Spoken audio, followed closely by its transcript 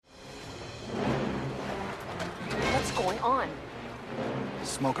going on?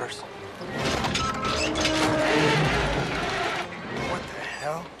 Smokers. What the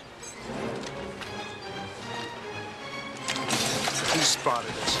hell? He spotted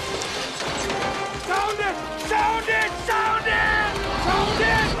us. Sound it! Sound it! Sound it! Sound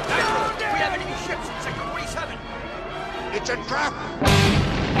it! Sound it! We have enemy ships in Sector 47. It's a trap!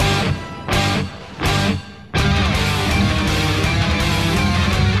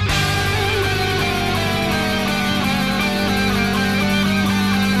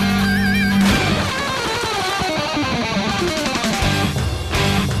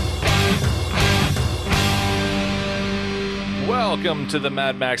 Welcome to the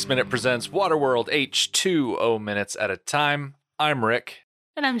Mad Max Minute Presents Waterworld H2O Minutes at a Time. I'm Rick.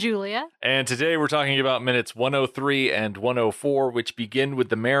 And I'm Julia. And today we're talking about minutes 103 and 104, which begin with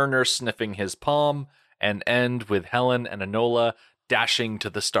the mariner sniffing his palm and end with Helen and Enola dashing to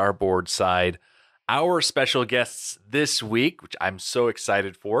the starboard side. Our special guests this week, which I'm so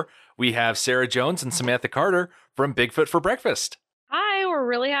excited for, we have Sarah Jones and Samantha Carter from Bigfoot for Breakfast. Hi, we're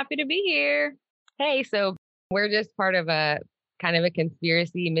really happy to be here. Hey, so we're just part of a kind of a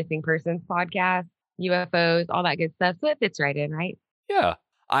conspiracy missing persons podcast, UFOs, all that good stuff. So it fits right in, right? Yeah.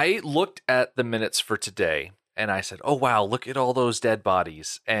 I looked at the minutes for today and I said, oh, wow, look at all those dead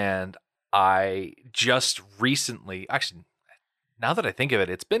bodies. And I just recently, actually, now that I think of it,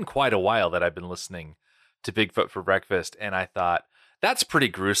 it's been quite a while that I've been listening to Bigfoot for Breakfast. And I thought, that's pretty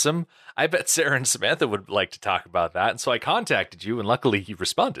gruesome. I bet Sarah and Samantha would like to talk about that. And so I contacted you and luckily you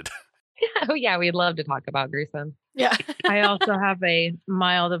responded. Oh, yeah, we'd love to talk about gruesome. Yeah. I also have a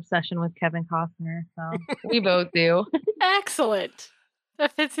mild obsession with Kevin Costner, so We both do. Excellent.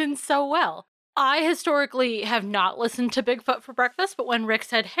 That fits in so well. I historically have not listened to Bigfoot for Breakfast, but when Rick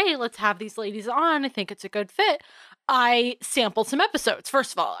said, hey, let's have these ladies on, I think it's a good fit, I sampled some episodes.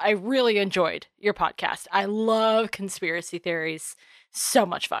 First of all, I really enjoyed your podcast. I love conspiracy theories. So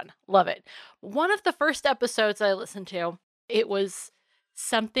much fun. Love it. One of the first episodes I listened to, it was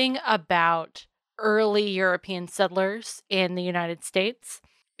something about early European settlers in the United States,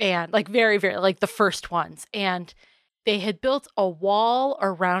 and like very, very like the first ones. And they had built a wall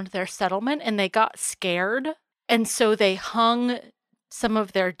around their settlement and they got scared. And so they hung some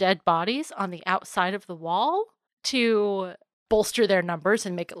of their dead bodies on the outside of the wall to bolster their numbers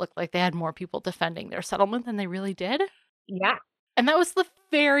and make it look like they had more people defending their settlement than they really did. Yeah. And that was the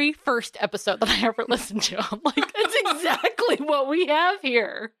very first episode that I ever listened to. I'm like, that's exactly what we have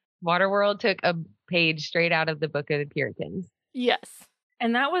here. Waterworld took a page straight out of the Book of the Puritans. Yes.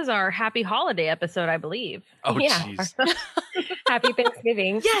 and that was our Happy Holiday episode, I believe. Oh, Yeah. jeez. Happy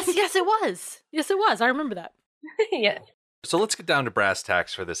Thanksgiving. Yes, it was. Yes, it was. I remember that. Yeah. So let's get down to brass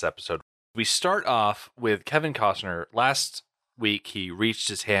tacks for this episode. We start off with Kevin Costner. Last week, he reached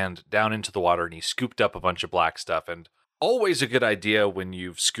his hand down into the water and he scooped up a bunch of black stuff. And always a good idea when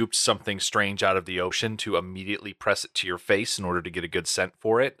you've scooped something strange out of the ocean to immediately press it to your face in order to get a good scent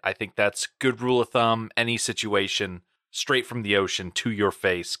for it. I think that's good rule of thumb. Any situation, straight from the ocean to your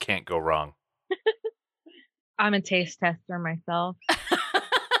face, can't go wrong. I'm a taste tester myself.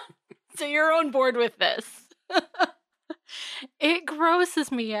 So you're on board with this. It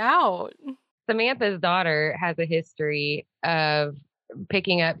grosses me out. Samantha's daughter has a history of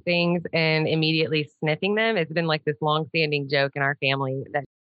picking up things and immediately sniffing them. It's been like this long-standing joke in our family that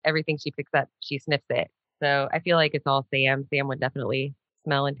everything she picks up, she sniffs it. So I feel like it's all Sam. Sam would definitely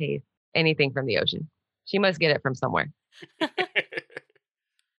smell and taste anything from the ocean. She must get it from somewhere.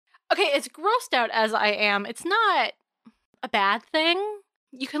 Okay, as grossed out as I am, it's not a bad thing.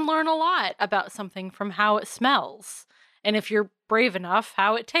 You can learn a lot about something from how it smells. And if you're brave enough,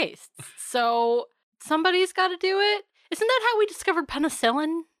 how it tastes. So somebody's got to do it. Isn't that how we discovered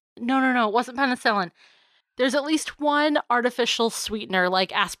penicillin? No, it wasn't penicillin. There's at least one artificial sweetener,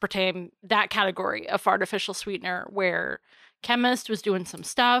 like aspartame, that category of artificial sweetener, where chemist was doing some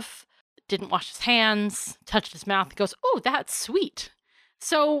stuff, didn't wash his hands, touched his mouth, goes, oh, that's sweet.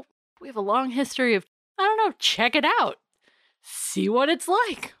 So we have a long history of, I don't know, check it out. See what it's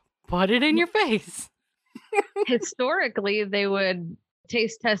like. Put it in your face. Historically, they would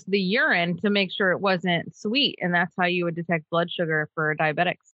taste test the urine to make sure it wasn't sweet, and that's how you would detect blood sugar for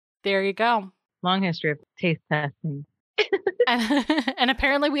diabetics. There you go. Long history of taste testing. And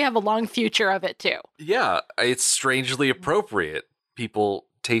apparently we have a long future of it too. Yeah, it's strangely appropriate. People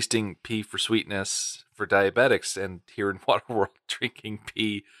tasting pee for sweetness for diabetics, and here in Waterworld drinking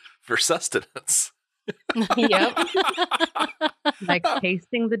pee for sustenance. Yep. Like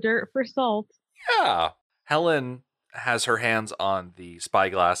tasting the dirt for salt. Yeah. Helen has her hands on the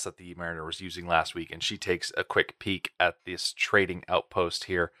spyglass that the Mariner was using last week, and she takes a quick peek at this trading outpost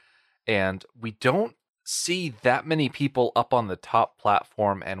here. And we don't see that many people up on the top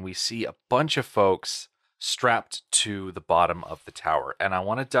platform, and we see a bunch of folks strapped to the bottom of the tower. And I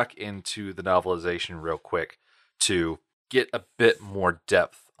want to duck into the novelization real quick to get a bit more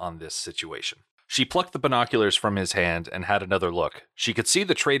depth on this situation. She plucked the binoculars from his hand and had another look. She could see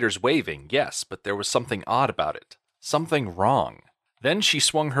the traders waving, yes, but there was something odd about it. Something wrong. Then she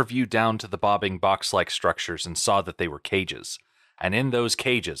swung her view down to the bobbing box-like structures and saw that they were cages. And in those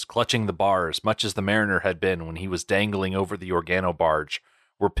cages, clutching the bars, much as the mariner had been when he was dangling over the organo barge,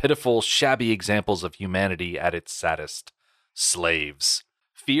 were pitiful, shabby examples of humanity at its saddest. Slaves.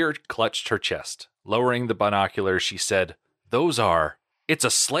 Fear clutched her chest. Lowering the binoculars, she said, It's a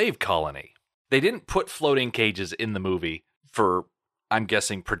slave colony. They didn't put floating cages in the movie for, I'm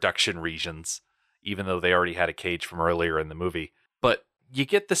guessing, production reasons, even though they already had a cage from earlier in the movie. But you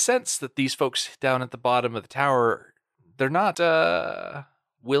get the sense that these folks down at the bottom of the tower, they're not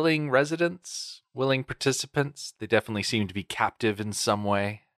willing residents, willing participants. They definitely seem to be captive in some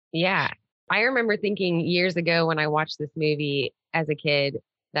way. Yeah. I remember thinking years ago when I watched this movie as a kid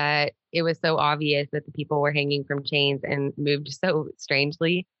that it was so obvious that the people were hanging from chains and moved so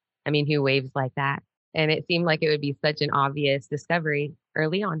strangely. I mean, who waves like that? And it seemed like it would be such an obvious discovery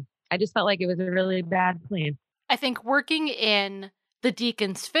early on. I just felt like it was a really bad plan. I think working in the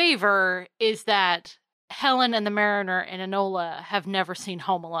Deacon's favor is that Helen and the Mariner and Enola have never seen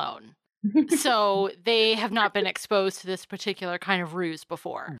Home Alone. So they have not been exposed to this particular kind of ruse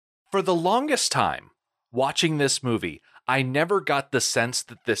before. For the longest time, watching this movie, I never got the sense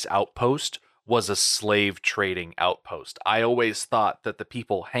that this outpost was a slave trading outpost. I always thought that the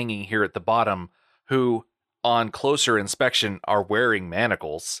people hanging here at the bottom, who on closer inspection are wearing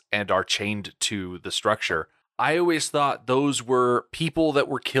manacles and are chained to the structure, I always thought those were people that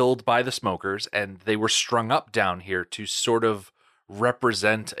were killed by the smokers and they were strung up down here to sort of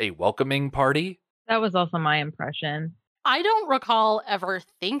represent a welcoming party. That was also my impression. I don't recall ever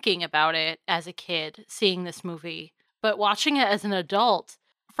thinking about it as a kid, seeing this movie, but watching it as an adult,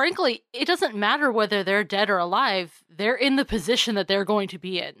 frankly, it doesn't matter whether they're dead or alive. They're in the position that they're going to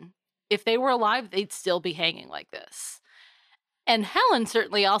be in. If they were alive, they'd still be hanging like this. And Helen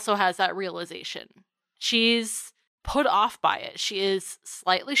certainly also has that realization. She's put off by it. She is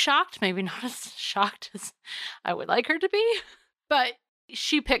slightly shocked, maybe not as shocked as I would like her to be, but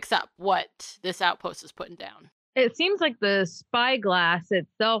she picks up what this outpost is putting down. It seems like the spyglass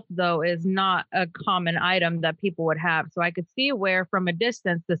itself, though, is not a common item that people would have. So I could see where, from a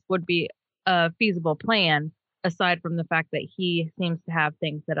distance, this would be a feasible plan, aside from the fact that he seems to have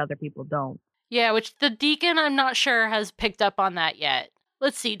things that other people don't. Yeah, which the Deacon, I'm not sure, has picked up on that yet.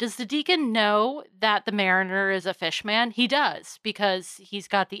 Let's see, does the Deacon know that the Mariner is a fishman? He does, because he's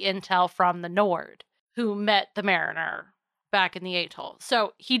got the intel from the Nord, who met the Mariner back in the atoll.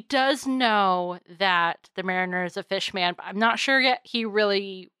 So he does know that the Mariner is a fishman, but I'm not sure yet he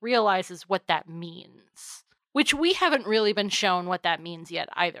really realizes what that means. Which we haven't really been shown what that means yet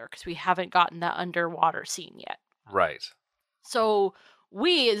either, because we haven't gotten that underwater scene yet. Right. So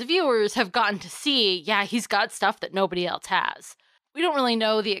we, as viewers, have gotten to see, yeah, he's got stuff that nobody else has. We don't really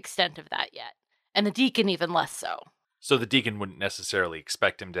know the extent of that yet. And the Deacon even less so. So the Deacon wouldn't necessarily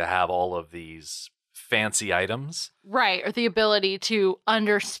expect him to have all of these fancy items. Right, or the ability to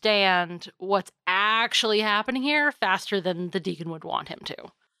understand what's actually happening here faster than the Deacon would want him to.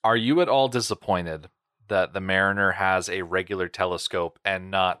 Are you at all disappointed that the Mariner has a regular telescope and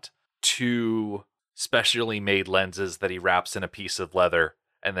not two specially made lenses that he wraps in a piece of leather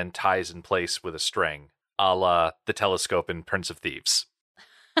and then ties in place with a string, a la the telescope in Prince of Thieves?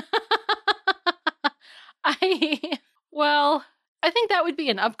 I think that would be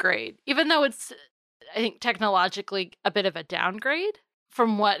an upgrade, even though it's, I think, technologically a bit of a downgrade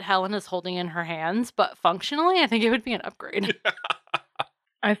from what Helen is holding in her hands, but functionally, I think it would be an upgrade.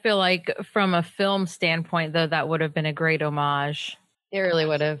 I feel like from a film standpoint, though, that would have been a great homage. It really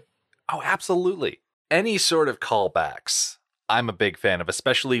would have. Oh, absolutely. Any sort of callbacks, I'm a big fan of,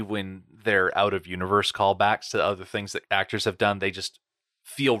 especially when they're out of universe callbacks to other things that actors have done. They just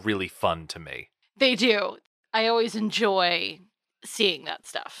feel really fun to me. They do. I always enjoy seeing that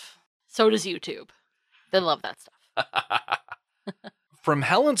stuff. So does YouTube. They love that stuff. From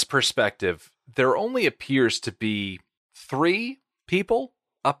Helen's perspective, there only appears to be 3 people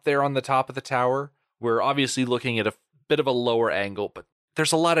up there on the top of the tower. We're obviously looking at a bit of a lower angle, but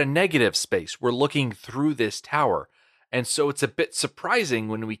there's a lot of negative space. We're looking through this tower. And so it's a bit surprising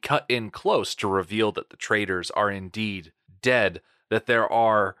when we cut in close to reveal that the traders are indeed dead, that there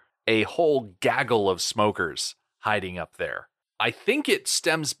are a whole gaggle of smokers hiding up there. I think it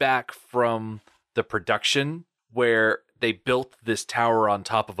stems back from the production where they built this tower on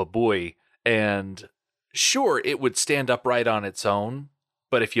top of a buoy, and sure, it would stand upright on its own,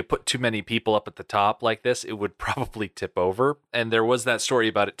 but if you put too many people up at the top like this, it would probably tip over. And there was that story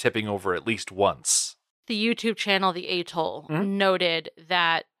about it tipping over at least once. The YouTube channel, The Atoll, noted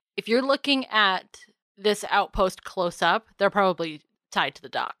that if you're looking at this outpost close up, they're probably tied to the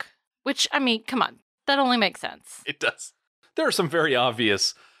dock. Which, I mean, come on. That only makes sense. It does. There are some very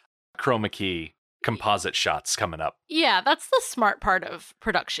obvious chroma key composite shots coming up. Yeah, that's the smart part of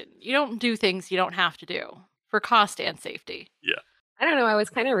production. You don't do things you don't have to do for cost and safety. Yeah. I don't know. I was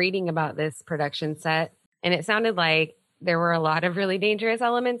kind of reading about this production set, and it sounded like there were a lot of really dangerous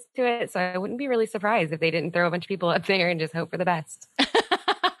elements to it. So I wouldn't be really surprised if they didn't throw a bunch of people up there and just hope for the best.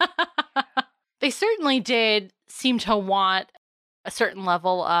 They certainly did seem to want a certain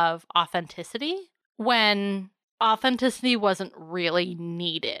level of authenticity when authenticity wasn't really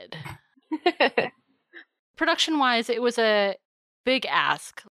needed. Production-wise, it was a big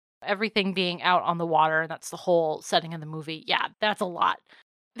ask. Everything being out on the water, and that's the whole setting of the movie. Yeah, that's a lot.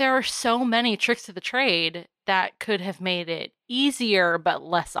 There are so many tricks of the trade that could have made it easier but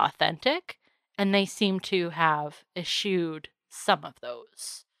less authentic, and they seem to have eschewed some of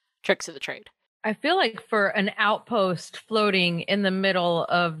those tricks of the trade. I feel like for an outpost floating in the middle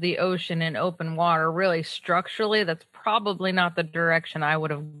of the ocean in open water, really structurally, that's probably not the direction I would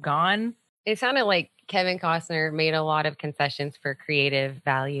have gone. It sounded like Kevin Costner made a lot of concessions for creative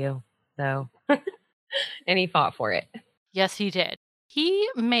value, though. And he fought for it. Yes, he did. He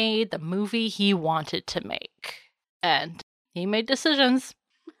made the movie he wanted to make. And he made decisions.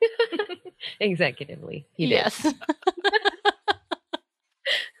 Executively. He did. Yes.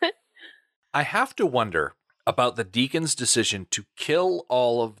 I have to wonder about the Deacon's decision to kill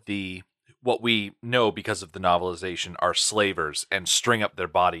all of the, what we know because of the novelization are slavers and string up their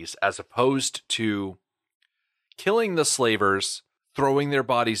bodies, as opposed to killing the slavers, throwing their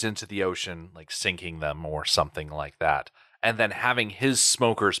bodies into the ocean, like sinking them or something like that, and then having his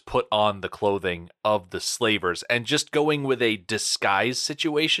smokers put on the clothing of the slavers and just going with a disguise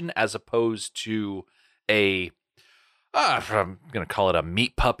situation as opposed to I'm going to call it a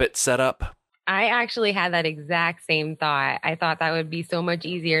meat puppet setup. I actually had that exact same thought. I thought that would be so much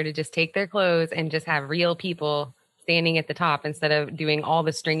easier to just take their clothes and just have real people standing at the top instead of doing all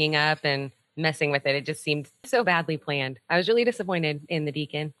the stringing up and messing with it. It just seemed so badly planned. I was really disappointed in the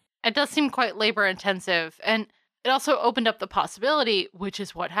Deacon. It does seem quite labor intensive. And it also opened up the possibility, which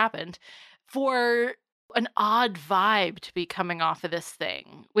is what happened, for an odd vibe to be coming off of this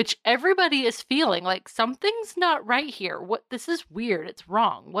thing, which everybody is feeling like something's not right here. This is weird. It's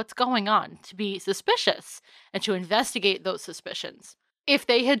wrong. What's going on? To be suspicious and to investigate those suspicions. If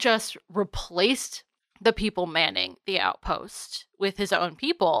they had just replaced the people manning the outpost with his own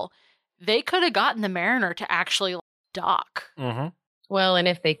people, they could have gotten the Mariner to actually dock. Mm-hmm. Well, and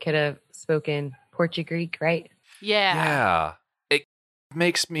if they could have spoken Portuguese, right? Yeah. It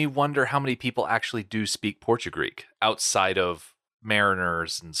makes me wonder how many people actually do speak Portuguese outside of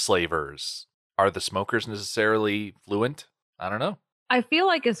mariners and slavers. Are the smokers necessarily fluent? I don't know. I feel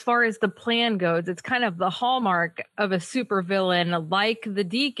like as far as the plan goes, it's kind of the hallmark of a supervillain like the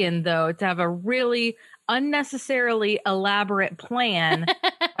Deacon, though, to have a really unnecessarily elaborate plan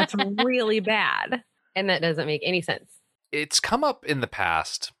that's really bad. And that doesn't make any sense. It's come up in the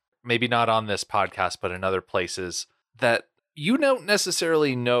past, maybe not on this podcast, but in other places, that you don't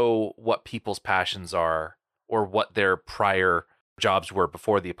necessarily know what people's passions are or what their prior jobs were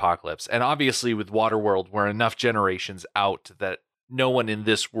before the apocalypse. And obviously with Waterworld, we're enough generations out that no one in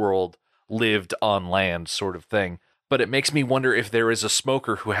this world lived on land, sort of thing. But it makes me wonder if there is a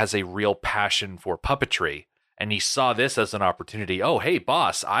smoker who has a real passion for puppetry, and he saw this as an opportunity. Oh, hey,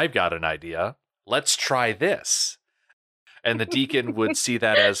 boss, I've got an idea. Let's try this. And the Deacon would see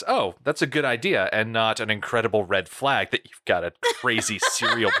that as, oh, that's a good idea, and not an incredible red flag that you've got a crazy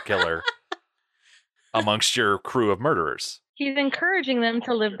serial killer amongst your crew of murderers. He's encouraging them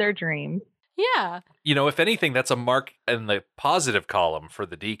to live their dreams. Yeah. You know, if anything, that's a mark in the positive column for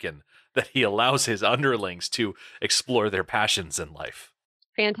the Deacon, that he allows his underlings to explore their passions in life.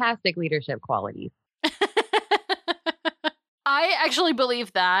 Fantastic leadership qualities. I actually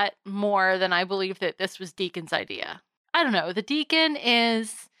believe that more than I believe that this was Deacon's idea. I don't know. The Deacon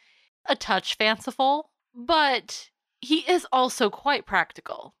is a touch fanciful, but he is also quite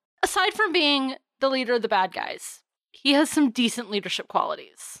practical. Aside from being the leader of the bad guys, he has some decent leadership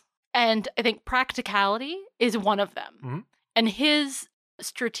qualities. And I think practicality is one of them. Mm-hmm. And his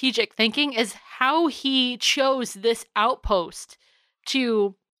strategic thinking is how he chose this outpost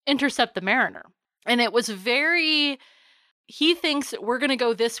to intercept the Mariner. And it was very, he thinks we're going to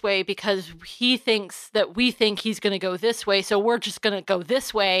go this way because he thinks that we think he's going to go this way. So we're just going to go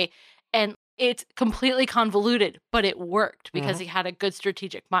this way. And It's completely convoluted, but it worked because he had a good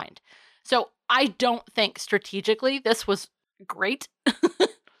strategic mind. So I don't think strategically this was great.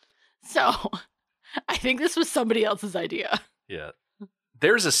 So I think this was somebody else's idea. Yeah.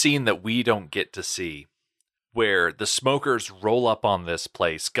 There's a scene that we don't get to see where the smokers roll up on this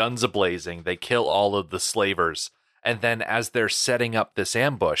place, guns a-blazing, they kill all of the slavers, and then as they're setting up this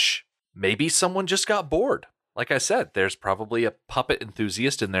ambush, maybe someone just got bored. Like I said, there's probably a puppet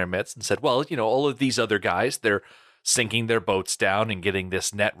enthusiast in their midst and said, well, all of these other guys, they're sinking their boats down and getting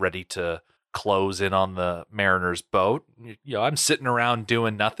this net ready to close in on the mariner's boat. I'm sitting around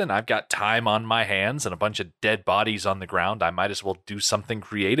doing nothing. I've got time on my hands and a bunch of dead bodies on the ground. I might as well do something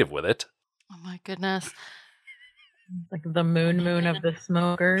creative with it. Oh my goodness. Like the moon of the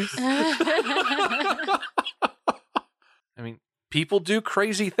smokers. I mean, people do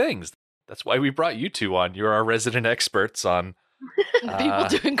crazy things. That's why we brought you two on. You're our resident experts on People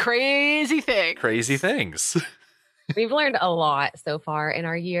doing crazy things. Crazy things. We've learned a lot so far in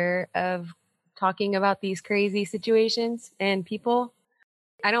our year of talking about these crazy situations and people.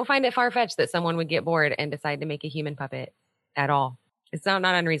 I don't find it far-fetched that someone would get bored and decide to make a human puppet at all. It's not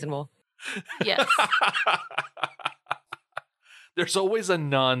unreasonable. Yes. There's always a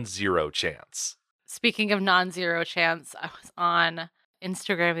non-zero chance. Speaking of non-zero chance, I was on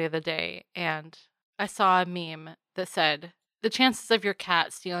Instagram the other day and I saw a meme that said, the chances of your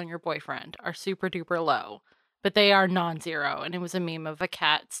cat stealing your boyfriend are super duper low, but they are non-zero. And it was a meme of a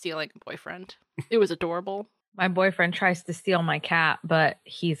cat stealing a boyfriend. It was adorable. My boyfriend tries to steal my cat, but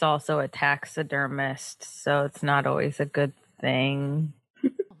he's also a taxidermist, so it's not always a good thing.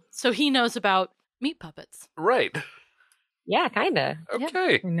 So he knows about meat puppets. Right. Yeah, kind of.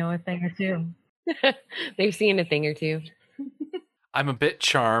 Okay. We know a thing or two. They've seen a thing or two. I'm a bit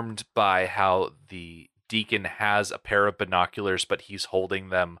charmed by how the deacon has a pair of binoculars, but he's holding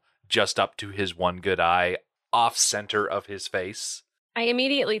them just up to his one good eye, off center of his face. I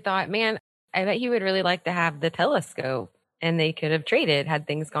immediately thought, man, I bet he would really like to have the telescope, and they could have traded had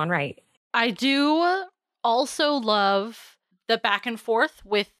things gone right. I do also love the back and forth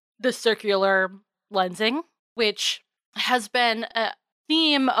with the circular lensing, which has been a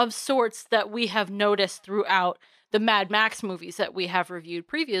theme of sorts that we have noticed throughout the Mad Max movies that we have reviewed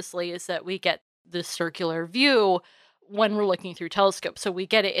previously, is that we get the circular view when we're looking through telescopes. So we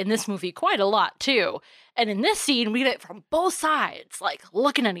get it in this movie quite a lot too. And in this scene, we get it from both sides, like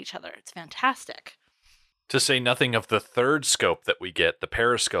looking at each other. It's fantastic. To say nothing of the third scope that we get, the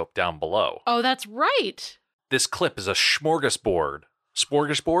periscope down below. Oh, that's right. This clip is a smorgasbord.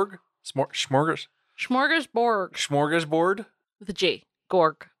 Smorgasbord? Smorgasbord. Smorgasbord? With a G.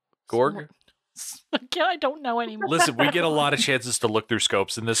 Gorg. Gorg? Again, I don't know anymore. Listen, we get a lot of chances to look through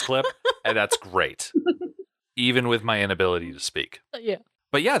scopes in this clip, and that's great. Even with my inability to speak. Yeah.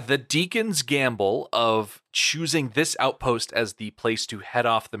 But yeah, the deacon's gamble of choosing this outpost as the place to head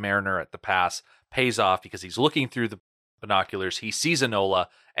off the mariner at the pass pays off because he's looking through the binoculars. He sees Enola,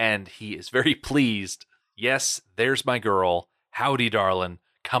 and he is very pleased. Yes, there's my girl. Howdy, darling.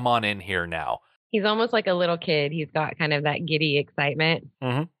 Come on in here now. He's almost like a little kid. He's got kind of that giddy excitement.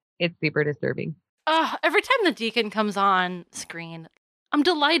 Mm-hmm. It's super disturbing. Every time the deacon comes on screen, I'm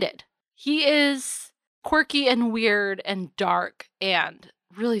delighted. He is quirky and weird and dark and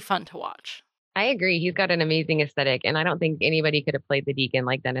really fun to watch. I agree. He's got an amazing aesthetic, and I don't think anybody could have played the deacon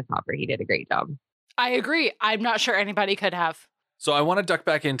like Dennis Hopper. He did a great job. I agree. I'm not sure anybody could have. So I want to duck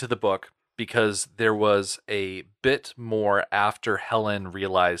back into the book because there was a bit more after Helen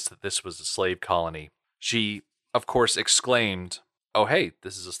realized that this was a slave colony. She, of course, exclaimed, "Oh, hey,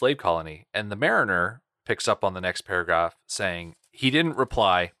 this is a slave colony." And the mariner picks up on the next paragraph saying, he didn't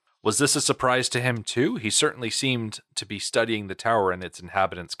reply. Was this a surprise to him too? He certainly seemed to be studying the tower and its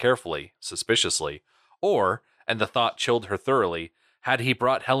inhabitants carefully, suspiciously. Or, and the thought chilled her thoroughly, had he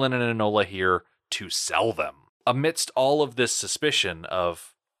brought Helen and Enola here to sell them? Amidst all of this suspicion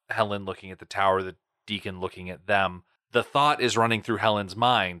of Helen looking at the tower, the deacon looking at them, the thought is running through Helen's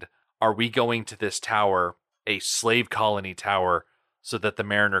mind, are we going to this tower, a slave colony tower, so that the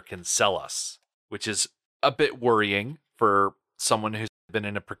mariner can sell us? Which is a bit worrying for someone who's been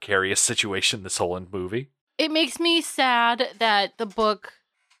in a precarious situation this whole movie. It makes me sad that the book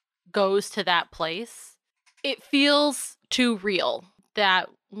goes to that place. It feels too real that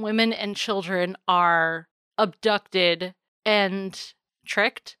women and children are abducted and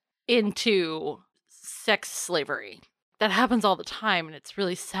tricked into sex slavery. That happens all the time, and it's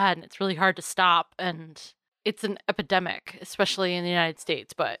really sad, and it's really hard to stop, and it's an epidemic, especially in the United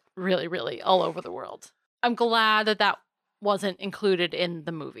States, but really, really all over the world. I'm glad that that wasn't included in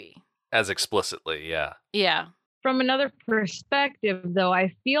the movie. As explicitly, yeah. Yeah. From another perspective, though,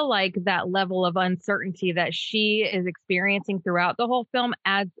 I feel like that level of uncertainty that she is experiencing throughout the whole film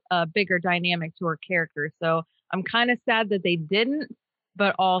adds a bigger dynamic to her character. So I'm kind of sad that they didn't,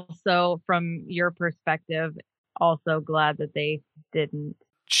 but also from your perspective, also glad that they didn't.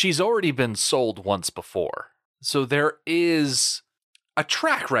 She's already been sold once before. So there is a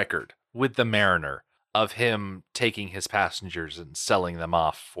track record with the Mariner of him taking his passengers and selling them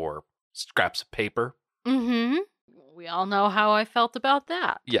off for scraps of paper. Mm-hmm. We all know how I felt about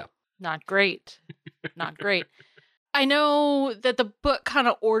that. Yeah. Not great. Not great. I know that the book kind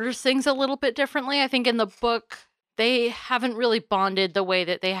of orders things a little bit differently. I think in the book, they haven't really bonded the way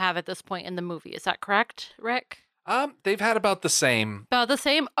that they have at this point in the movie. Is that correct, Rick? They've had about the same. About the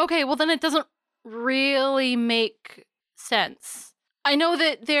same? Okay, well then it doesn't really make sense. I know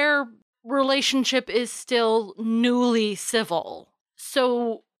that their relationship is still newly civil.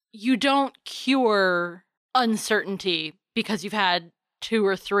 So you don't cure uncertainty because you've had 2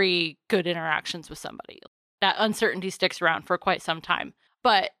 or 3 good interactions with somebody. That uncertainty sticks around for quite some time.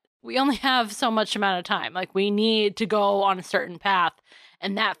 But we only have so much amount of time. Like, we need to go on a certain path,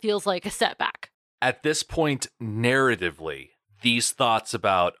 and that feels like a setback. At this point, narratively, these thoughts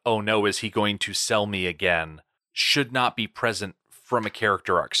about, oh no, is he going to sell me again, should not be present from a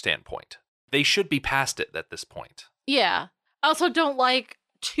character arc standpoint. They should be past it at this point. Yeah. I also don't like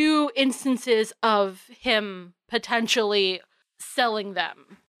 2 instances of him potentially selling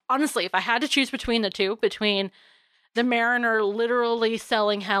them. Honestly, if I had to choose between the two, between the Mariner literally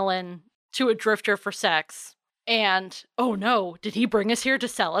selling Helen to a drifter for sex and, oh no, did he bring us here to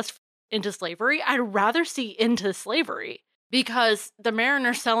sell us into slavery? I'd rather see into slavery, because the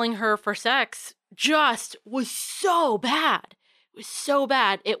Mariner selling her for sex just was so bad. It was so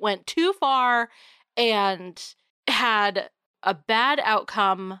bad. It went too far and had a bad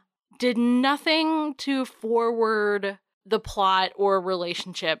outcome, did nothing to forward the plot or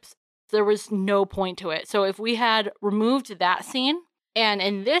relationships. There was no point to it. So if we had removed that scene, and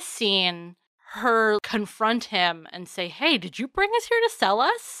in this scene, her confront him and say, hey, did you bring us here to sell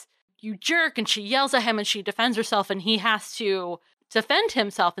us? You jerk. And she yells at him and she defends herself, and he has to defend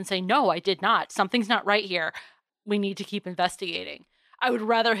himself and say, no, I did not. Something's not right here. We need to keep investigating. I would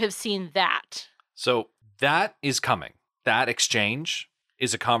rather have seen that. So that is coming. That exchange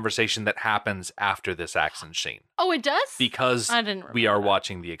is a conversation that happens after this action scene. Oh, it does? Because I didn't we are remember that.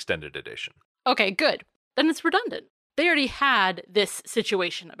 watching the extended edition. Okay, good. Then it's redundant. They already had this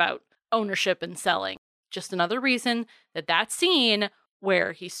situation about ownership and selling. Just another reason that that scene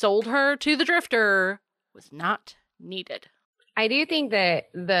where he sold her to the drifter was not needed. I do think that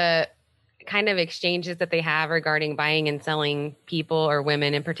the kind of exchanges that they have regarding buying and selling people, or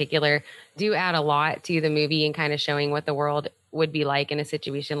women in particular, do add a lot to the movie and kind of showing what the world would be like in a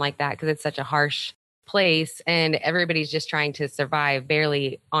situation like that, because it's such a harsh place and everybody's just trying to survive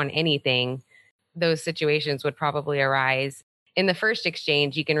barely on anything. Those situations would probably arise. In the first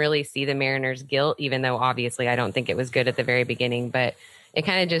exchange, you can really see the Mariner's guilt, even though obviously I don't think it was good at the very beginning, but it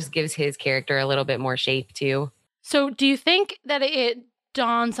kind of just gives his character a little bit more shape too. So do you think that it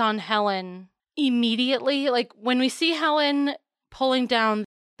dawns on Helen immediately? Like, when we see Helen pulling down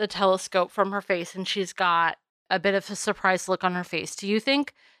the telescope from her face and she's got a bit of a surprised look on her face, do you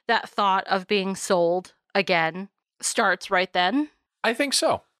think that thought of being sold again starts right then? I think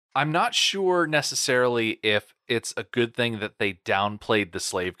so. I'm not sure necessarily if it's a good thing that they downplayed the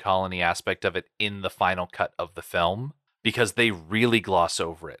slave colony aspect of it in the final cut of the film, because they really gloss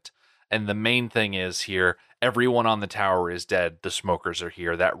over it. And the main thing is here, everyone on the tower is dead. The smokers are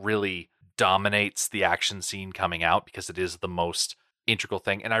here. That really dominates the action scene coming out because it is the most integral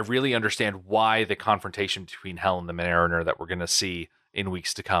thing. And I really understand why the confrontation between Helen and the Mariner that we're going to see in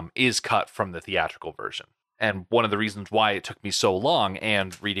weeks to come is cut from the theatrical version. And one of the reasons why it took me so long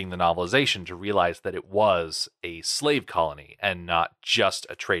and reading the novelization to realize that it was a slave colony and not just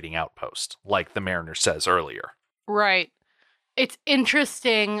a trading outpost, like the Mariner says earlier. Right. It's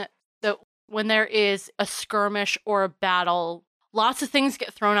interesting that when there is a skirmish or a battle, lots of things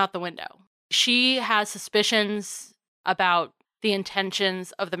get thrown out the window. She has suspicions about the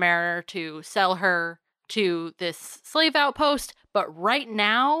intentions of the Mariner to sell her to this slave outpost, but right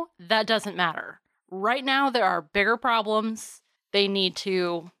now, that doesn't matter. Right now, there are bigger problems. They need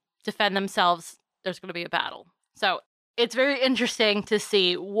to defend themselves. There's going to be a battle. So it's very interesting to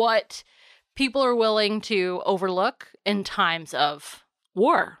see what people are willing to overlook in times of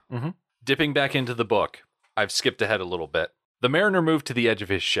war. Mm-hmm. Dipping back into the book, I've skipped ahead a little bit. The Mariner moved to the edge of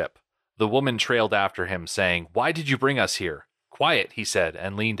his ship. The woman trailed after him, saying, "Why did you bring us here?" "Quiet," he said,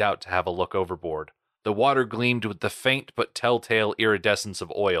 and leaned out to have a look overboard. The water gleamed with the faint but telltale iridescence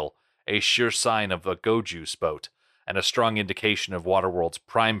of oil. a sure sign of a go-juice boat, and a strong indication of Waterworld's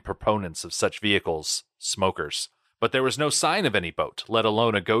prime proponents of such vehicles, smokers. But there was no sign of any boat, let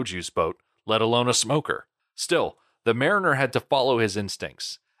alone a go-juice boat, let alone a smoker. Still, the mariner had to follow his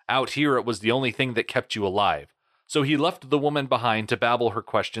instincts. Out here it was the only thing that kept you alive. So he left the woman behind to babble her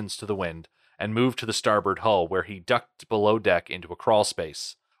questions to the wind, and moved to the starboard hull, where he ducked below deck into a crawl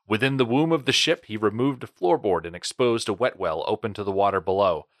space. Within the womb of the ship, he removed a floorboard and exposed a wet well open to the water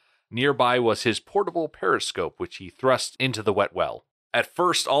below. Nearby was his portable periscope, which he thrust into the wet well. At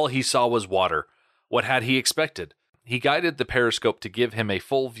first, all he saw was water. What had he expected? He guided the periscope to give him a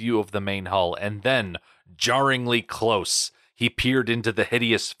full view of the main hull, and then, jarringly close, he peered into the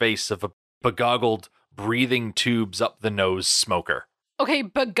hideous face of a begoggled, breathing tubes up the nose smoker. Okay,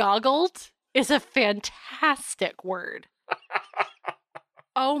 begoggled is a fantastic word.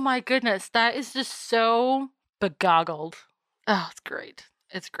 Oh my goodness, that is just so begoggled. Oh, it's great.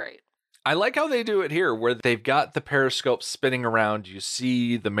 It's great. I like how they do it here, where they've got the periscope spinning around. You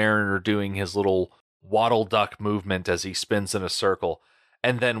see the mariner doing his little waddle duck movement as he spins in a circle.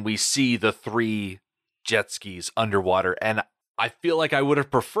 And then we see the 3 jet skis underwater. And I feel like I would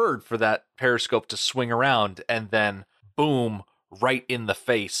have preferred for that periscope to swing around and then boom, right in the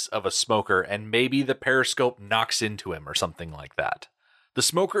face of a smoker. And maybe the periscope knocks into him or something like that. The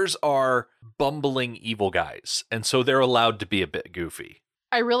smokers are bumbling evil guys, and so they're allowed to be a bit goofy.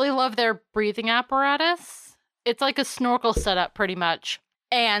 I really love their breathing apparatus. It's like a snorkel setup, pretty much.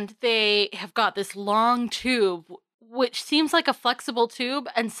 And they have got this long tube, which seems like a flexible tube,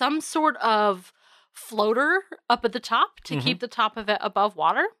 and some sort of floater up at the top to keep the top of it above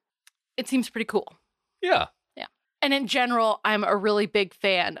water. It seems pretty cool. Yeah. Yeah. And in general, I'm a really big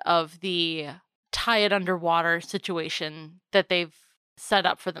fan of the tie it underwater situation that they've set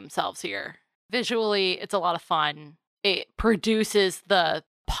up for themselves here. Visually, it's a lot of fun. It produces the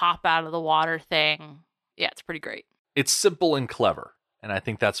pop out of the water thing. Yeah, it's pretty great. It's simple and clever, and I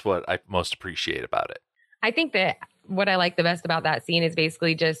think that's what I most appreciate about it. I think that what I like the best about that scene is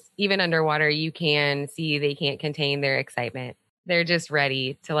basically just even underwater, you can see they can't contain their excitement. They're just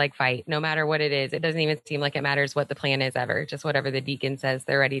ready to like fight no matter what it is. It doesn't even seem like it matters what the plan is ever. Just whatever the deacon says,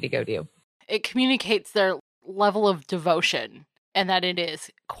 they're ready to go do. It communicates their level of devotion and that it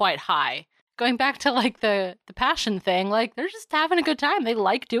is quite high. Going back to like the passion thing, like they're just having a good time. They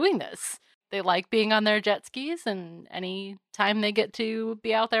like doing this. They like being on their jet skis, and any time they get to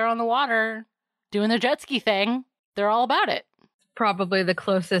be out there on the water doing their jet ski thing, they're all about it. Probably the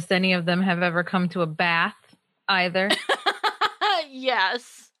closest any of them have ever come to a bath either.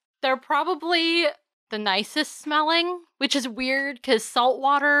 Yes. They're probably the nicest smelling, which is weird because salt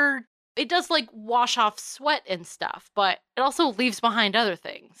water, it does like wash off sweat and stuff, but it also leaves behind other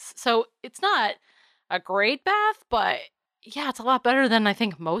things. So it's not a great bath, but yeah, it's a lot better than I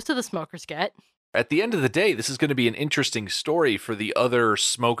think most of the smokers get. At the end of the day, this is going to be an interesting story for the other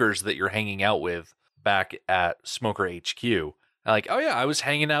smokers that you're hanging out with back at Smoker HQ. Like, oh yeah, I was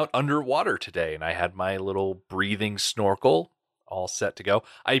hanging out underwater today and I had my little breathing snorkel all set to go.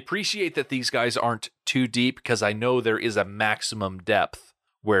 I appreciate that these guys aren't too deep because I know there is a maximum depth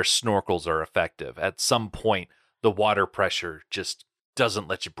where snorkels are effective. At some point, the water pressure just doesn't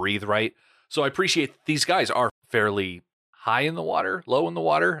let you breathe right. So I appreciate that these guys are fairly high in the water, low in the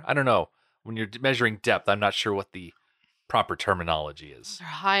water. I don't know. When you're measuring depth, I'm not sure what the proper terminology is. They're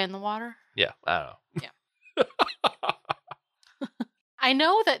high in the water. Yeah, I don't know. Yeah. I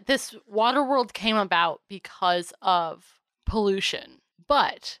know that this water world came about because of pollution,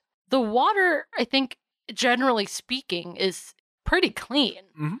 but the water, I think, generally speaking, is pretty clean.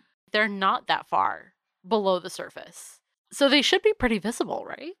 Mm-hmm. They're not that far below the surface. So they should be pretty visible,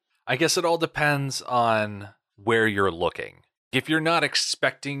 right? I guess it all depends on where you're looking. If you're not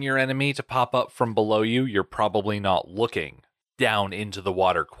expecting your enemy to pop up from below you, you're probably not looking down into the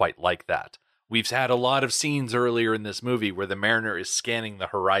water quite like that. We've had a lot of scenes earlier in this movie where the mariner is scanning the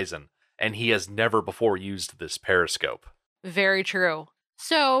horizon, and he has never before used this periscope. Very true.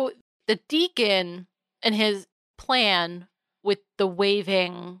 So the deacon and his plan with the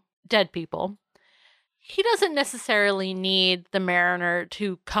waving dead people, he doesn't necessarily need the mariner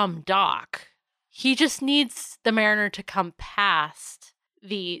to come dock. He just needs the mariner to come past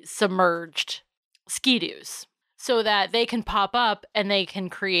the submerged ski-doos so that they can pop up and they can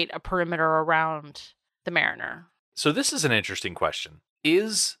create a perimeter around the mariner. So this is an interesting question.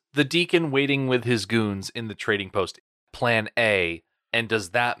 Is the deacon waiting with his goons in the trading post plan A, and does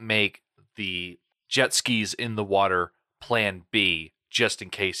that make the jet skis in the water plan B just in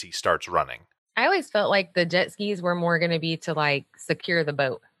case he starts running? I always felt like the jet skis were more going to be to like secure the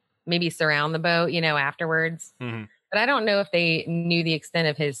boat, maybe surround the boat, afterwards. Mm-hmm. But I don't know if they knew the extent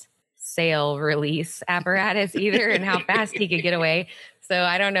of his sail release apparatus either and how fast he could get away. So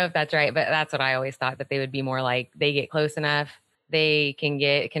I don't know if that's right, but that's what I always thought, that they would be more like they get close enough, they can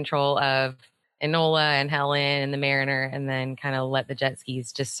get control of Enola and Helen and the Mariner, and then kind of let the jet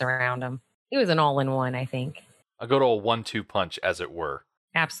skis just surround them. It was an all-in-one, I think. I'll go to a 1-2 punch, as it were.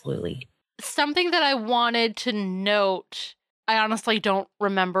 Absolutely. Something that I wanted to note, I honestly don't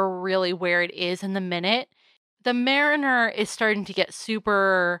remember really where it is in the minute. The Mariner is starting to get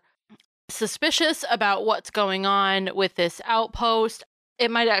super suspicious about what's going on with this outpost.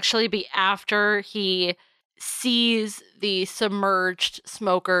 It might actually be after he sees the submerged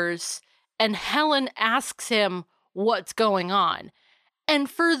smokers, and Helen asks him what's going on. And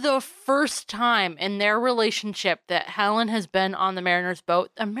for the first time in their relationship that Helen has been on the Mariner's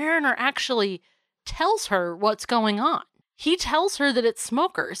boat, the Mariner actually tells her what's going on. He tells her that it's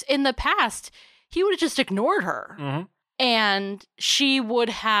smokers. In the past, he would have just ignored her. Mm-hmm. And she would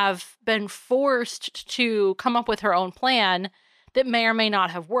have been forced to come up with her own plan that may or may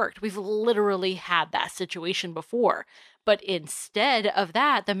not have worked. We've literally had that situation before. But instead of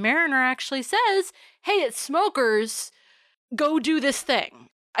that, the Mariner actually says, hey, it's smokers, go do this thing.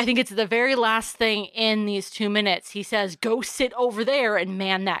 I think it's the very last thing in these 2 minutes. He says, go sit over there and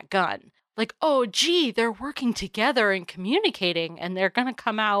man that gun. Like, oh, gee, they're working together and communicating, and they're going to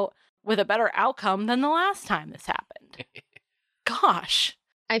come out with a better outcome than the last time this happened. Gosh.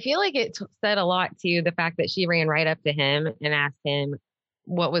 I feel like it said a lot to the fact that she ran right up to him and asked him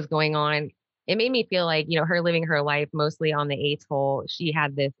what was going on. It made me feel like, her living her life mostly on the atoll, she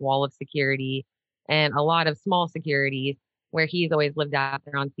had this wall of security and a lot of small securities where he's always lived out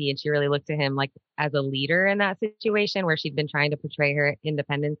there on sea. And she really looked to him like as a leader in that situation where she'd been trying to portray her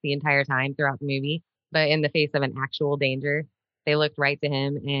independence the entire time throughout the movie. But in the face of an actual danger, they looked right to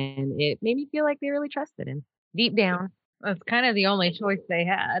him, and it made me feel like they really trusted him deep down. That's kind of the only choice they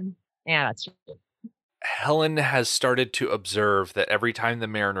had. Yeah, that's true. Helen has started to observe that every time the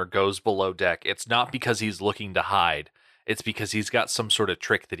Mariner goes below deck, it's not because he's looking to hide. It's because he's got some sort of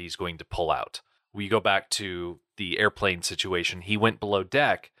trick that he's going to pull out. We go back to the airplane situation. He went below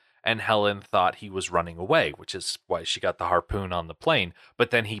deck, and Helen thought he was running away, which is why she got the harpoon on the plane.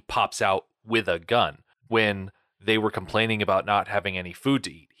 But then he pops out with a gun. When they were complaining about not having any food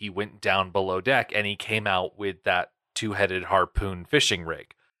to eat, he went down below deck, and he came out with that two-headed harpoon fishing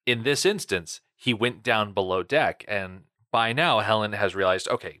rig. In this instance, he went down below deck, and by now Helen has realized,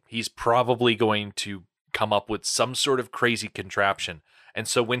 okay, he's probably going to come up with some sort of crazy contraption. And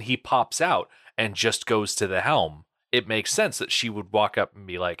so when he pops out and just goes to the helm, it makes sense that she would walk up and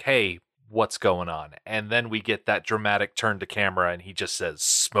be like, hey, what's going on? And then we get that dramatic turn to camera, and he just says,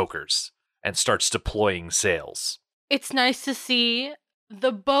 smokers, and starts deploying sails. It's nice to see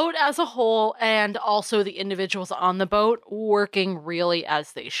the boat as a whole and also the individuals on the boat working really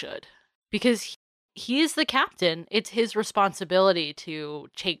as they should. Because he is the captain. It's his responsibility to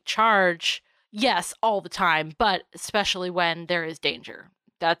take charge, yes, all the time, but especially when there is danger.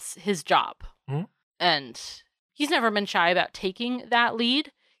 That's his job. Mm-hmm. And he's never been shy about taking that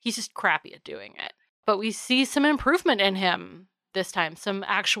lead. He's just crappy at doing it. But we see some improvement in him this time, some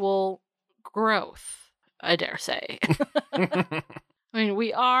actual growth, I dare say. I mean,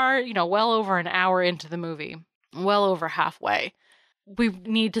 we are, well over an hour into the movie, well over halfway. We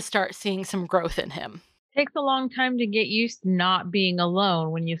need to start seeing some growth in him. Takes a long time to get used to not being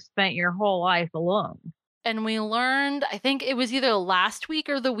alone when you've spent your whole life alone. And we learned, I think it was either last week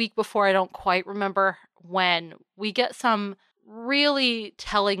or the week before, I don't quite remember when, we get some really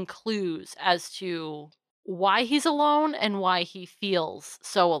telling clues as to why he's alone and why he feels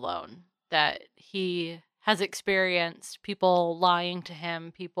so alone. That he has experienced people lying to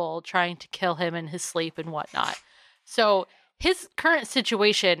him, people trying to kill him in his sleep and whatnot. So his current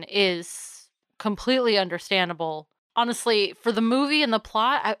situation is completely understandable. Honestly, for the movie and the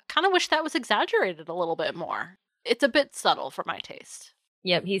plot, I kind of wish that was exaggerated a little bit more. It's a bit subtle for my taste.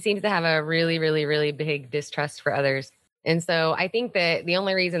 Yep, he seems to have a really, really, really big distrust for others. And so I think that the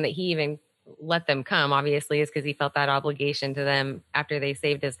only reason that he even let them come, obviously, is because he felt that obligation to them after they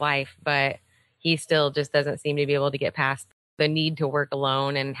saved his life. But he still just doesn't seem to be able to get past the need to work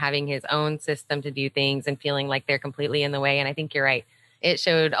alone and having his own system to do things and feeling like they're completely in the way. And I think you're right. It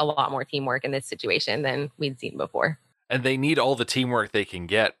showed a lot more teamwork in this situation than we'd seen before. And they need all the teamwork they can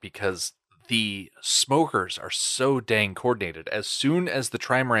get because the smokers are so dang coordinated. As soon as the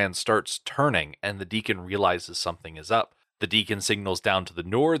trimaran starts turning and the Deacon realizes something is up, the Deacon signals down to the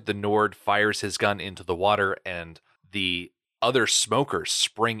Nord fires his gun into the water, and the other smokers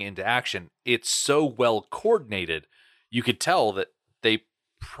spring into action. It's so well coordinated, you could tell that they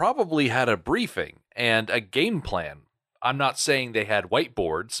probably had a briefing and a game plan. I'm not saying they had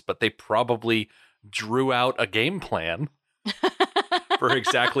whiteboards, but they probably drew out a game plan for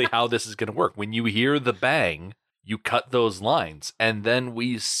exactly how this is going to work. When you hear the bang, you cut those lines, and then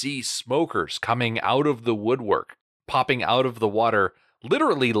we see smokers coming out of the woodwork, popping out of the water,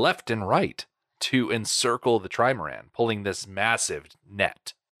 literally left and right to encircle the trimaran, pulling this massive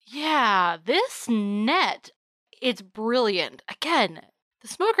net. Yeah, this net, it's brilliant. Again, the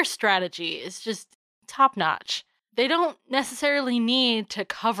smoker strategy is just top notch. They don't necessarily need to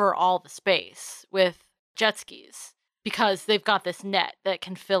cover all the space with jet skis because they've got this net that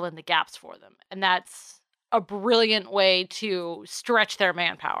can fill in the gaps for them. And that's a brilliant way to stretch their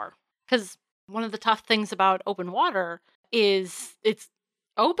manpower. Because one of the tough things about open water is it's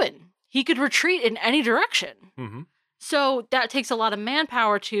open. He could retreat in any direction. Mm-hmm. So that takes a lot of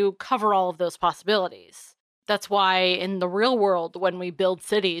manpower to cover all of those possibilities. That's why in the real world, when we build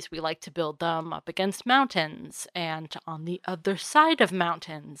cities, we like to build them up against mountains and on the other side of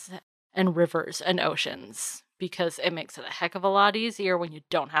mountains and rivers and oceans, because it makes it a heck of a lot easier when you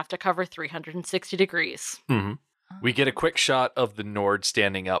don't have to cover 360 degrees. Mm-hmm. We get a quick shot of the Nord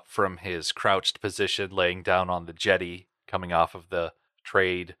standing up from his crouched position, laying down on the jetty, coming off of the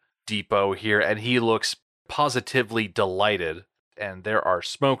trade depot here, and he looks positively delighted. And there are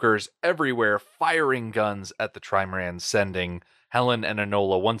smokers everywhere firing guns at the trimaran, sending Helen and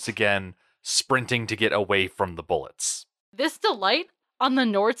Enola once again sprinting to get away from the bullets. This delight on the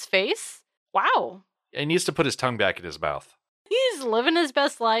Nord's face? Wow. He needs to put his tongue back in his mouth. He's living his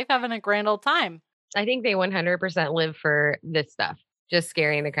best life, having a grand old time. I think they 100% live for this stuff, just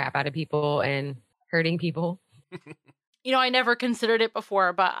scaring the crap out of people and hurting people. You know, I never considered it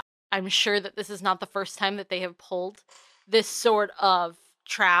before, but I'm sure that this is not the first time that they have pulled this sort of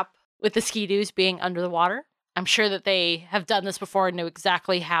trap with the Ski-Doos being under the water. I'm sure that they have done this before and know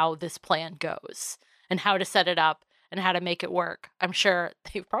exactly how this plan goes and how to set it up and how to make it work. I'm sure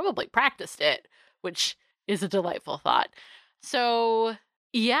they've probably practiced it, which is a delightful thought. So,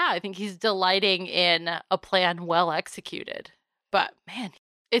 yeah, I think he's delighting in a plan well executed. But, man,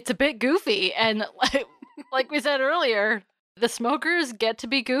 it's a bit goofy. And like we said earlier, the smokers get to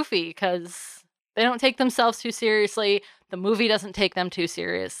be goofy because they don't take themselves too seriously. The movie doesn't take them too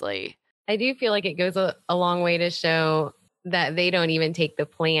seriously. I do feel like it goes a long way to show that they don't even take the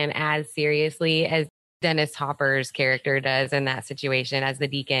plan as seriously as Dennis Hopper's character does in that situation as the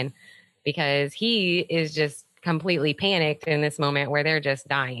deacon, because he is just completely panicked in this moment where they're just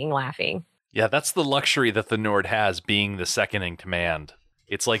dying laughing. Yeah, that's the luxury that the Nord has, being the second in command.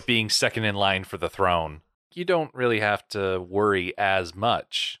 It's like being second in line for the throne. You don't really have to worry as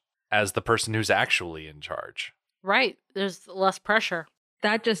much as the person who's actually in charge. Right. There's less pressure.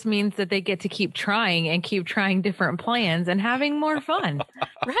 That just means that they get to keep trying different plans and having more fun.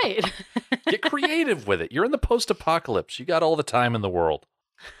 Right. Get creative with it. You're in the post-apocalypse. You got all the time in the world.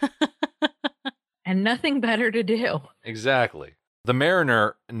 And nothing better to do. Exactly. The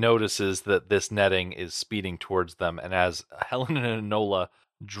Mariner notices that this netting is speeding towards them, and as Helen and Enola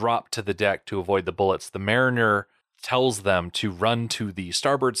drop to the deck to avoid the bullets, the Mariner tells them to run to the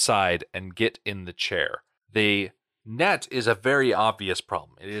starboard side and get in the chair. The net is a very obvious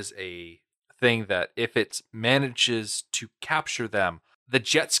problem. It is a thing that if it manages to capture them, the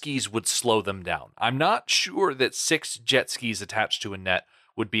jet skis would slow them down. I'm not sure that 6 jet skis attached to a net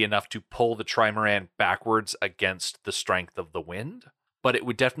would be enough to pull the trimaran backwards against the strength of the wind, but it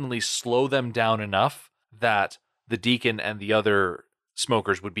would definitely slow them down enough that the Deacon and the other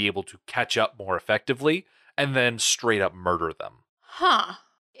smokers would be able to catch up more effectively and then straight up murder them. Huh.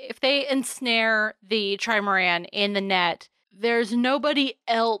 If they ensnare the trimaran in the net, there's nobody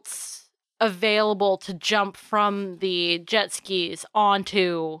else available to jump from the jet skis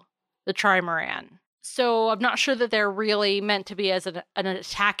onto the trimaran. So I'm not sure that they're really meant to be as an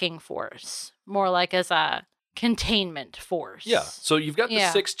attacking force, more like as a containment force. Yeah, so you've got the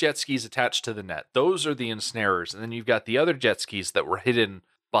 6 jet skis attached to the net. Those are the ensnarers. And then you've got the other jet skis that were hidden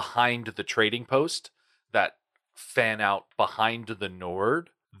behind the trading post that fan out behind the Nord.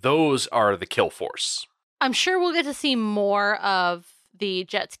 Those are the kill force. I'm sure we'll get to see more of the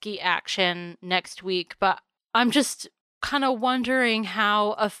jet ski action next week, but I'm just kind of wondering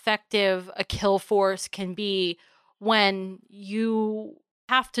how effective a kill force can be when you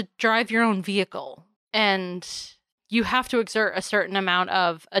have to drive your own vehicle and you have to exert a certain amount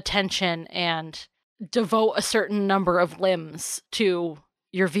of attention and devote a certain number of limbs to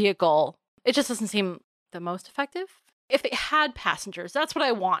your vehicle. It just doesn't seem the most effective. If they had passengers, that's what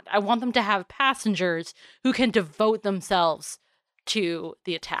I want. I want them to have passengers who can devote themselves to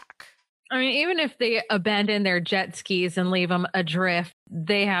the attack. I mean, even if they abandon their jet skis and leave them adrift,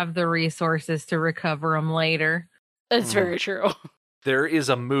 they have the resources to recover them later. It's very true. There is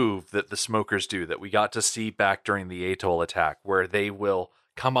a move that the smokers do that we got to see back during the atoll attack where they will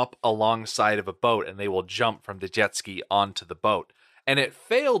come up alongside of a boat and they will jump from the jet ski onto the boat. And it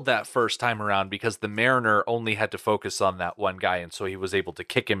failed that first time around because the mariner only had to focus on that one guy, and so he was able to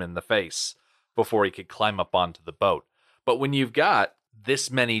kick him in the face before he could climb up onto the boat. But when you've got this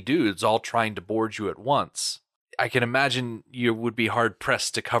many dudes all trying to board you at once, I can imagine you would be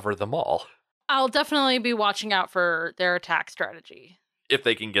hard-pressed to cover them all. I'll definitely be watching out for their attack strategy. If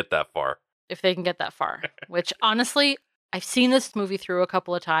they can get that far. If they can get that far. Which, honestly, I've seen this movie through a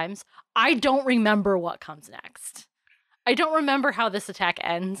couple of times. I don't remember what comes next. I don't remember how this attack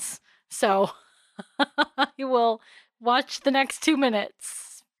ends. So, I will watch the next 2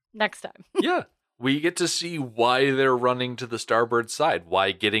 minutes next time. Yeah. We get to see why they're running to the starboard side,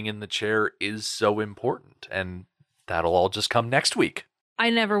 why getting in the chair is so important. And that'll all just come next week. I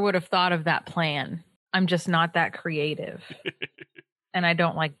never would have thought of that plan. I'm just not that creative. And I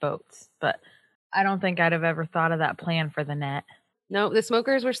don't like boats, but I don't think I'd have ever thought of that plan for the net. No, the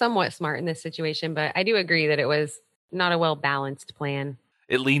smokers were somewhat smart in this situation, but I do agree that it was not a well-balanced plan.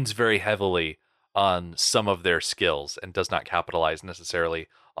 It leans very heavily on some of their skills and does not capitalize necessarily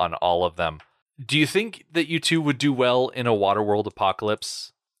on all of them. Do you think that you two would do well in a Waterworld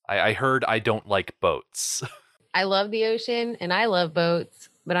apocalypse? I heard I don't like boats. I love the ocean and I love boats,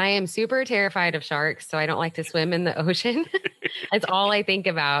 but I am super terrified of sharks, so I don't like to swim in the ocean. That's all I think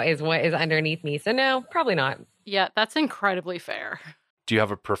about is what is underneath me. So no, probably not. Yeah, that's incredibly fair. Do you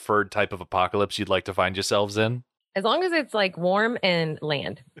have a preferred type of apocalypse you'd like to find yourselves in? As long as it's like warm and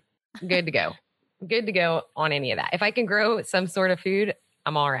land, good to go. Good to go on any of that. If I can grow some sort of food,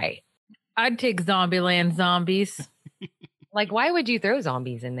 I'm all right. I'd take Zombieland zombies. Like, why would you throw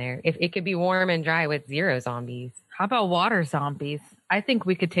zombies in there if it could be warm and dry with 0 zombies? How about water zombies? I think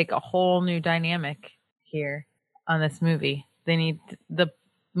we could take a whole new dynamic here on this movie. They need the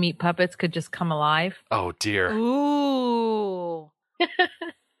meat puppets could just come alive. Oh, dear. Ooh.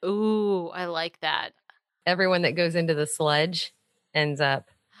 Ooh, I like that. Everyone that goes into the sludge ends up.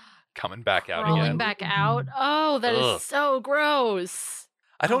 Coming back out Crawling again. back out. Oh, that Ugh. is so gross.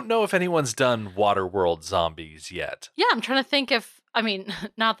 I don't know if anyone's done Waterworld zombies yet. Yeah, I'm trying to think if, I mean,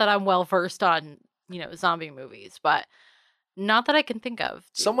 not that I'm well versed on, zombie movies, but not that I can think of.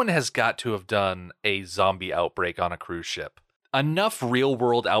 Someone has got to have done a zombie outbreak on a cruise ship. Enough real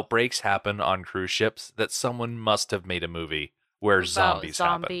world outbreaks happen on cruise ships that someone must have made a movie where About zombies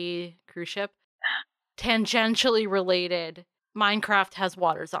happen. zombie cruise ship. Tangentially related, Minecraft has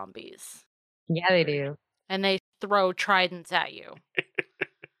water zombies. Yeah, they do. And they throw tridents at you.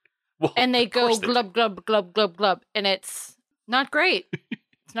 Well, And they of go course do. glub, glub, glub, glub, glub. And it's not great.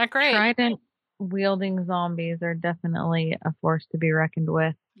 It's not great. Trident wielding zombies are definitely a force to be reckoned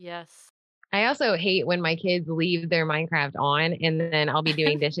with. Yes. I also hate when my kids leave their Minecraft on and then I'll be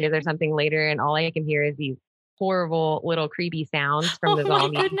doing dishes or something later and all I can hear is these horrible little creepy sounds from the Oh my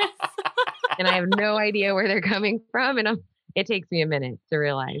zombies. goodness. And I have no idea where they're coming from. And it takes me a minute to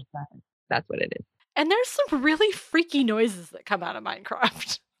realize that that's what it is. And there's some really freaky noises that come out of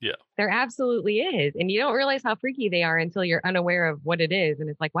Minecraft. There absolutely is. And you don't realize how freaky they are until you're unaware of what it is. And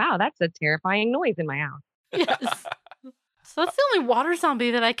it's like, wow, that's a terrifying noise in my house. Yes. So that's the only water zombie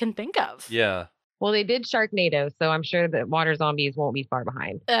that I can think of. Yeah. Well, they did Sharknado, so I'm sure that water zombies won't be far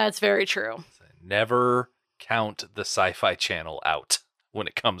behind. That's very true. Never count the Sci-Fi Channel out when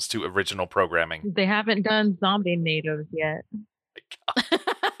it comes to original programming. They haven't done zombie natives yet.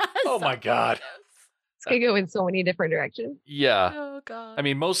 Oh my God. It's going to go in so many different directions. Yeah. Oh god. I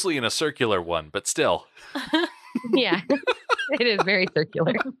mean, mostly in a circular one, but still. Yeah, it is very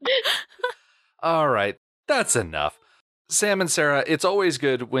circular. All right. That's enough. Sam and Sarah, it's always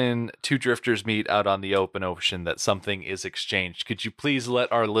good when two drifters meet out on the open ocean that something is exchanged. Could you please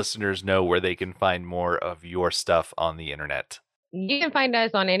let our listeners know where they can find more of your stuff on the internet? You can find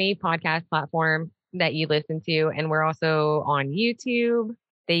us on any podcast platform that you listen to, and we're also on YouTube.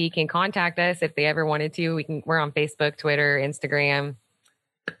 They can contact us if they ever wanted to. We're on Facebook, Twitter, Instagram,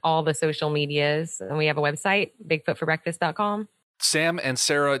 all the social medias, and we have a website, bigfootforbreakfast.com. Sam and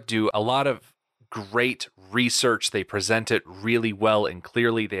Sarah do a lot of great research. They present it really well and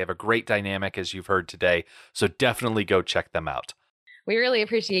clearly. They have a great dynamic, as you've heard today. So definitely go check them out. We really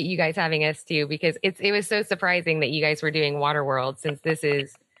appreciate you guys having us too, because it was so surprising that you guys were doing Waterworld, since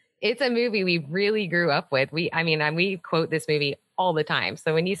it's a movie we really grew up with. We quote this movie all the time.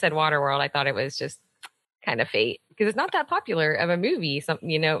 So when you said Waterworld, I thought it was just kind of fate, because it's not that popular of a movie,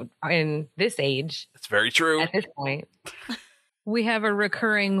 in this age It's very true. at this point. We have a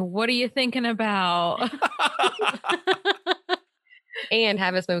recurring, what are you thinking about? And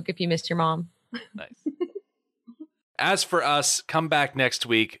have a smoke if you missed your mom. Nice. As for us, come back next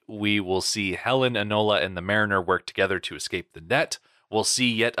week. We will see Helen, Enola, and the Mariner work together to escape the net. We'll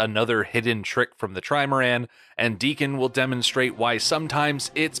see yet another hidden trick from the Trimaran, and Deacon will demonstrate why sometimes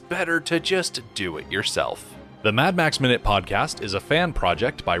it's better to just do it yourself. The Mad Max Minute podcast is a fan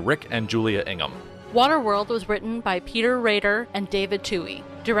project by Rick and Julia Ingham. Waterworld was written by Peter Rader and David Toohey,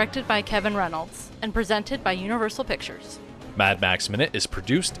 directed by Kevin Reynolds, and presented by Universal Pictures. Mad Max Minute is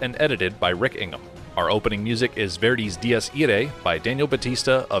produced and edited by Rick Ingham. Our opening music is Verdi's Dies Irae by Daniel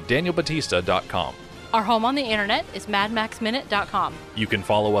Batista of danielbatista.com. Our home on the internet is madmaxminute.com. You can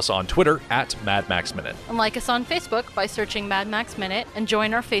follow us on Twitter at Mad Max Minute. And like us on Facebook by searching Mad Max Minute and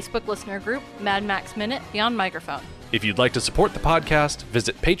join our Facebook listener group, Mad Max Minute Beyond Microphone. If you'd like to support the podcast,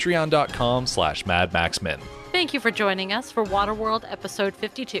 visit patreon.com/madmaxmin. Thank you for joining us for Waterworld episode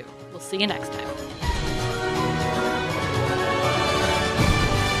 52. We'll see you next time.